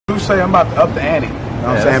say I'm about to up the ante. You know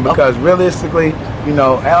what I'm saying? Because realistically, you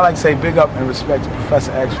know, and I like to say big up and respect to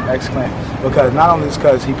Professor X Clan, because not only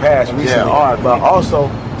because he passed recently, but also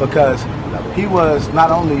because he was not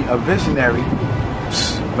only a visionary,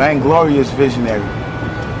 vainglorious visionary.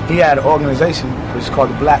 He had an organization which is called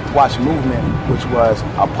the Black Watch Movement, which was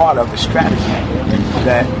a part of the strategy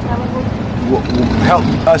that helped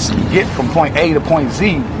us get from point A to point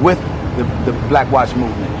Z with the Black Watch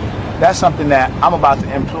Movement. That's something that I'm about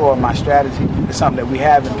to employ my strategy. It's something that we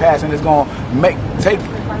have in past, and it's going to take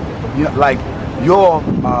you know, like your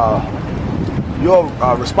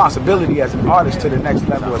responsibility as an artist to the next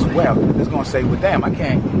level as well. It's going to say, well, damn, I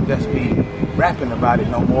can't just be rapping about it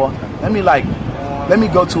no more. Let me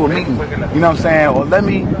go to a meeting, you know what I'm saying? Or let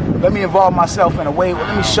me involve myself in a way, or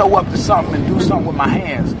let me show up to something and do something with my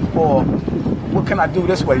hands. Or what can I do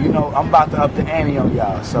this way? You know, I'm about to up the ante on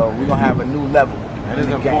y'all, so we're going to have a new level. And it's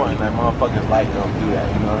important that motherfuckers like them do that,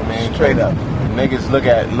 you know what I mean? Straight up. Niggas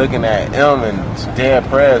looking at him and Dan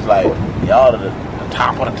Prez like, y'all are the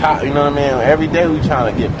top of the top, you know what I mean? Every day we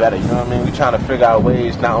trying to get better, you know what I mean? We trying to figure out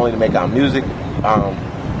ways not only to make our music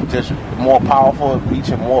just more powerful,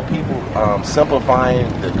 reaching more people, simplifying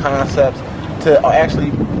the concepts to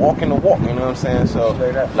actually walking the walk, you know what I'm saying? So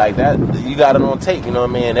like that, you got it on tape, you know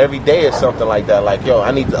what I mean? Every day is something like that, like, yo,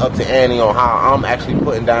 I need to up to ante on how I'm actually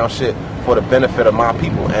putting down shit for the benefit of my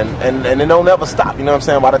people, and it don't ever stop, you know what I'm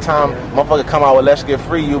saying? By the time motherfuckers come out with Let's Get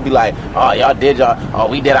Free, you'll be like, oh,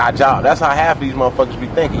 we did our job. That's how half of these motherfuckers be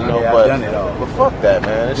thinking, you know, but fuck that,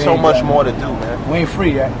 man. There's so much more to do, man. We ain't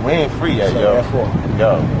free yet.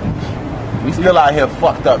 Yo. We still out here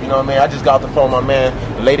fucked up, you know what I mean? I just got off the phone with my man.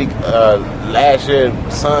 The lady last year,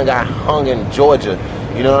 son got hung in Georgia,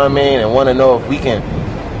 you know what I mean? And want to know if we can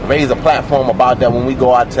raise a platform about that when we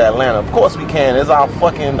go out to Atlanta. Of course we can. It's our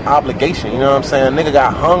fucking obligation, you know what I'm saying? Nigga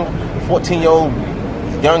got hung, 14-year-old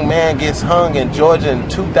young man gets hung in Georgia in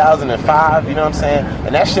 2005, you know what I'm saying?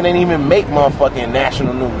 And that shit ain't even make motherfucking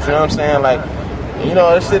national news, you know what I'm saying? Like, you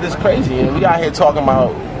know, this shit is crazy. And we out here talking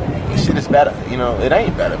about shit is better, you know, it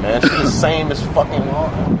ain't better, man. Shit is the same as fucking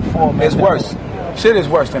before, man. It's worse. Shit is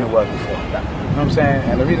worse than it was before. You know what I'm saying?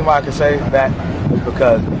 And the reason why I can say that is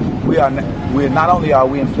because we're not only are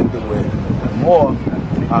we inflicted with more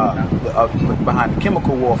behind the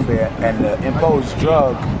chemical warfare, and the imposed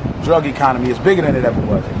drug economy is bigger than it ever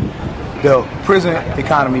was. The prison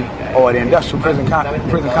economy, or the industrial prison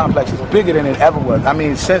complex, is bigger than it ever was. I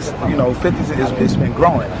mean, since, you know, 50s, it's been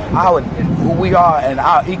growing. Who we are and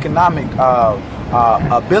our economic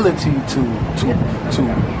ability to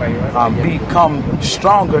become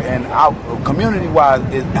stronger, and our community-wise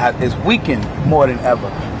is weakened more than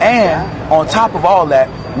ever. And on top of all that,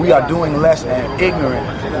 we are doing less and ignorant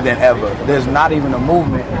than ever. There's not even a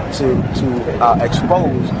movement to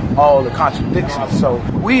expose all the contradictions. So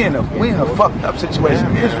we in a fucked up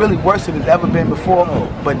situation. It's really worse than it's ever been before.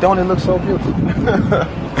 But don't it look so beautiful?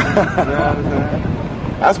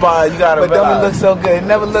 That's why you gotta. But don't it look so good? It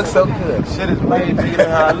never looks so good. Shit is way bigger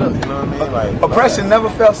than how I look. You know what I mean? Like oppression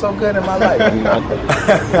never felt so good in my life.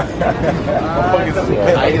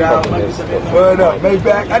 Word up,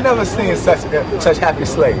 Maybach. I never seen such happy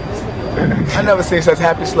slaves. I never seen such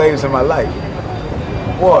happy slaves in my life.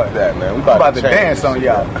 What? That man, we about to dance on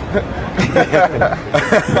y'all.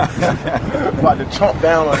 About to chomp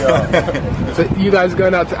down on y'all. So you guys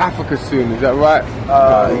going out to Africa soon? Is that right?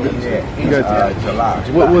 July.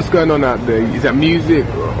 What's going on out there? Is that music?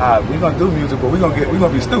 We're gonna do music, but we're gonna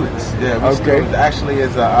be students. Yeah, we students. Actually,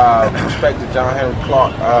 is respect to John Henry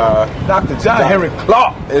Clark. Dr. John Henry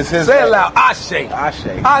Clark is his. Say it loud. Ashe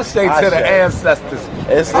to the ancestors.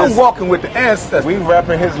 I'm walking with the ancestors. We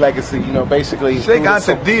repping his legacy. You know, basically. Shake on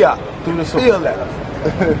to Dia. Through the support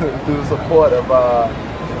of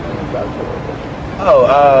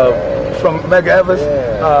from Mega Evers,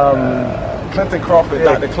 Clinton Crawford,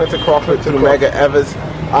 Dr. Clinton Crawford to the Mega Evers.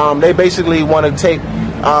 They basically want to take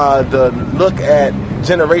the look at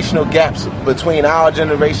generational gaps between our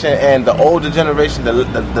generation and the older generation, the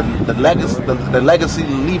legacy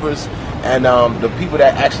leavers, and the people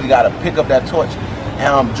that actually got to pick up that torch.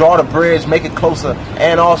 Draw the bridge, make it closer,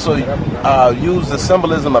 and also use the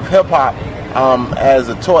symbolism of hip hop as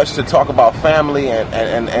a torch to talk about family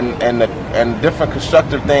and different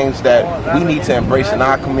constructive things that we need to embrace in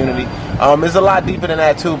our community. It's a lot deeper than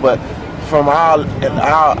that too, but from our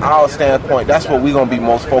standpoint, that's what we're gonna be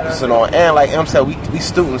most focusing on. And like M said, we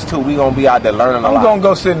students too. We gonna be out there learning a lot. I'm gonna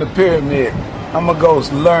go sit in the pyramid. I'm gonna go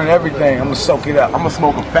learn everything. I'm gonna soak it up. I'm gonna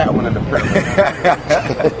smoke a fat one in the pyramid.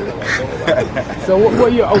 So what are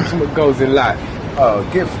your ultimate goals in life?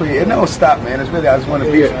 Get free. It don't stop, man. It's really, I just want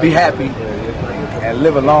to be happy and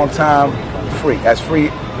live a long time, free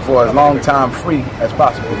for as long time free as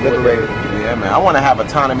possible, liberated. Yeah, man. I want to have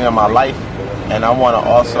autonomy in my life, and I want to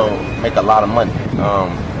also make a lot of money.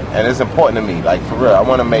 And it's important to me, like for real. I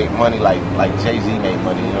want to make money like Jay-Z made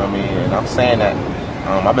money, you know what I mean? And I'm saying that,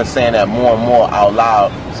 I've been saying that more and more out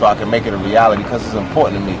loud so I can make it a reality, because it's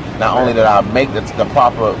important to me. Not only that I make the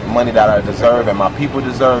proper money that I deserve and my people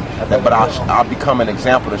deserve, but I'll become an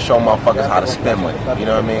example to show motherfuckers how to spend money, you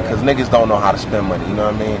know what I mean? Because niggas don't know how to spend money, you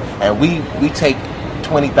know what I mean? And we take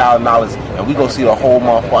 $20,000 and we go see the whole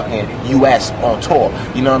motherfucking US on tour,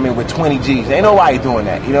 you know what I mean, with 20 G's. Ain't nobody doing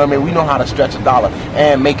that, you know what I mean? We know how to stretch a dollar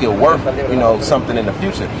and make it worth, you know, something in the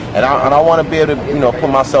future. And I want to be able to, you know, put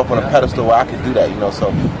myself on a pedestal where I can do that, you know.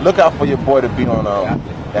 So look out for your boy to be on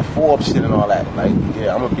that Forbes shit and all that. Like,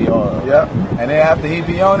 yeah, I'm gonna be on. Yeah, and then after he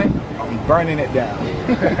be on it, I'm burning it down.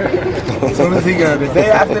 As soon as he go, the day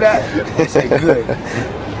after that, they say good.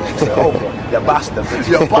 It's over. Ya basta, bitches.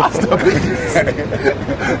 Ya basta, bitches.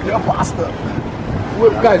 Ya basta.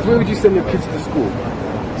 Well, guys, where would you send your kids to school?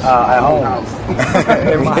 At home.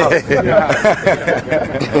 In my house.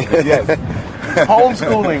 Yes.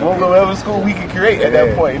 Homeschooling, whatever school we can create at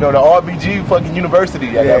that point. You know, the RBG fucking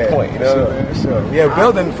university at that point. You know? Sure. Yeah,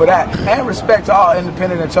 building for that. And respect to all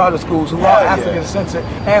independent and charter schools who are African-centered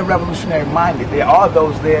and revolutionary-minded. There are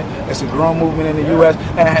those there. It's a growing movement in the U.S.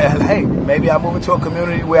 And hey, maybe I move into a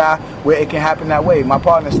community where it can happen that way. My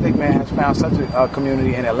partner, Stickman, has found such a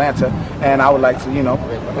community in Atlanta, and I would like to, you know,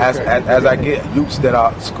 as I get youths that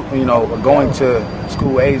are, you know, going to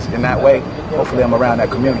school age in that way, hopefully I'm around that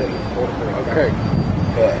community. Okay.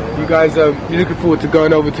 Yeah. You guys, you looking forward to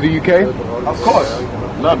going over to the UK? Of course.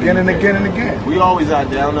 Love again and again and again. We always out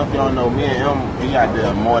there. I don't know if y'all know me and him. We out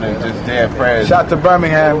there more than just there. Prez. Shout to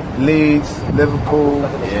Birmingham, Leeds, Liverpool. You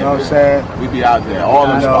know what I'm saying? We be out there. All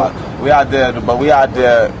them spots. We out there, but we out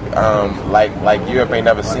there like Europe ain't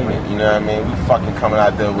never seen it. You know what I mean? We fucking coming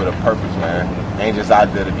out there with a purpose, man. Ain't just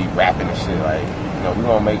out there to be rapping and shit. Like, you know, we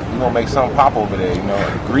gonna make something pop over there. You know,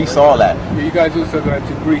 Greece, all that. Yeah, you guys also going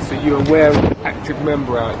to Greece, so you're aware of the active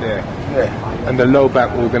member out there. Yeah. And the low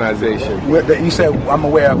back organization. You said I'm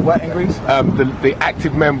aware of what in Greece? The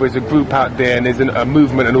active member is a group out there, and there's a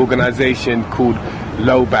movement, an organization called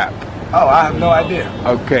Low Back. Oh, I have no idea.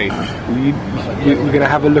 Okay, we're going to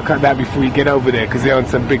have a look at that before you get over there, because they're on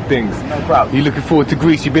some big things. No problem. You looking forward to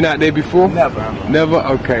Greece? You been out there before? Never. Never?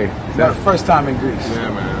 Okay. No, first time in Greece. Yeah,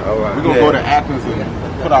 man. All right. We're going to go to Athens and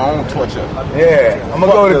put our own torch up. Yeah, I'm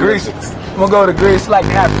going to go to Greece. I'm going to go to Greece like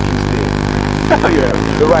the Africans did. Yeah,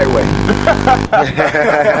 the right way.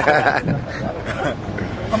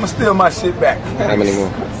 I'm going to steal my shit back. How many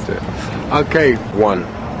more? Okay. 1.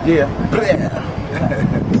 Yeah.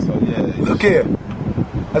 Look here.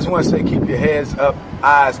 I just want to say, keep your heads up,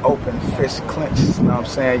 eyes open, fists clenched. You know what I'm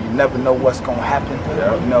saying? You never know what's going to happen.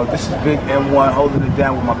 Yeah. You know, this is Big M1 holding it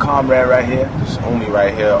down with my comrade right here. This homie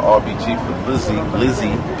right here, RBG for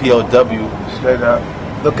Lizzie, POW. Straight up.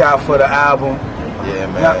 Look out for the album. Yeah,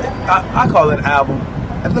 man. Now, I call it an album.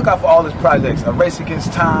 And look out for all his projects. A Race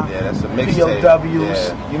Against Time. Yeah, that's a mixtape. POWs.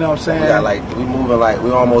 Yeah. You know what I'm saying? We got we moving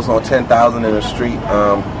we're almost on 10,000 in the street.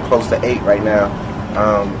 Close to 8 right now.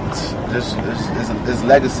 This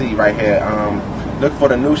legacy right here. Look for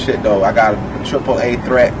the new shit though. I got a AAA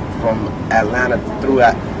threat from Alabama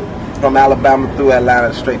through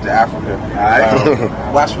Atlanta straight to Africa. All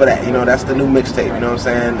right. Watch for that. You know, that's the new mixtape. You know what I'm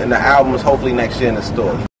saying? And the album is hopefully next year in the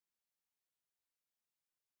store.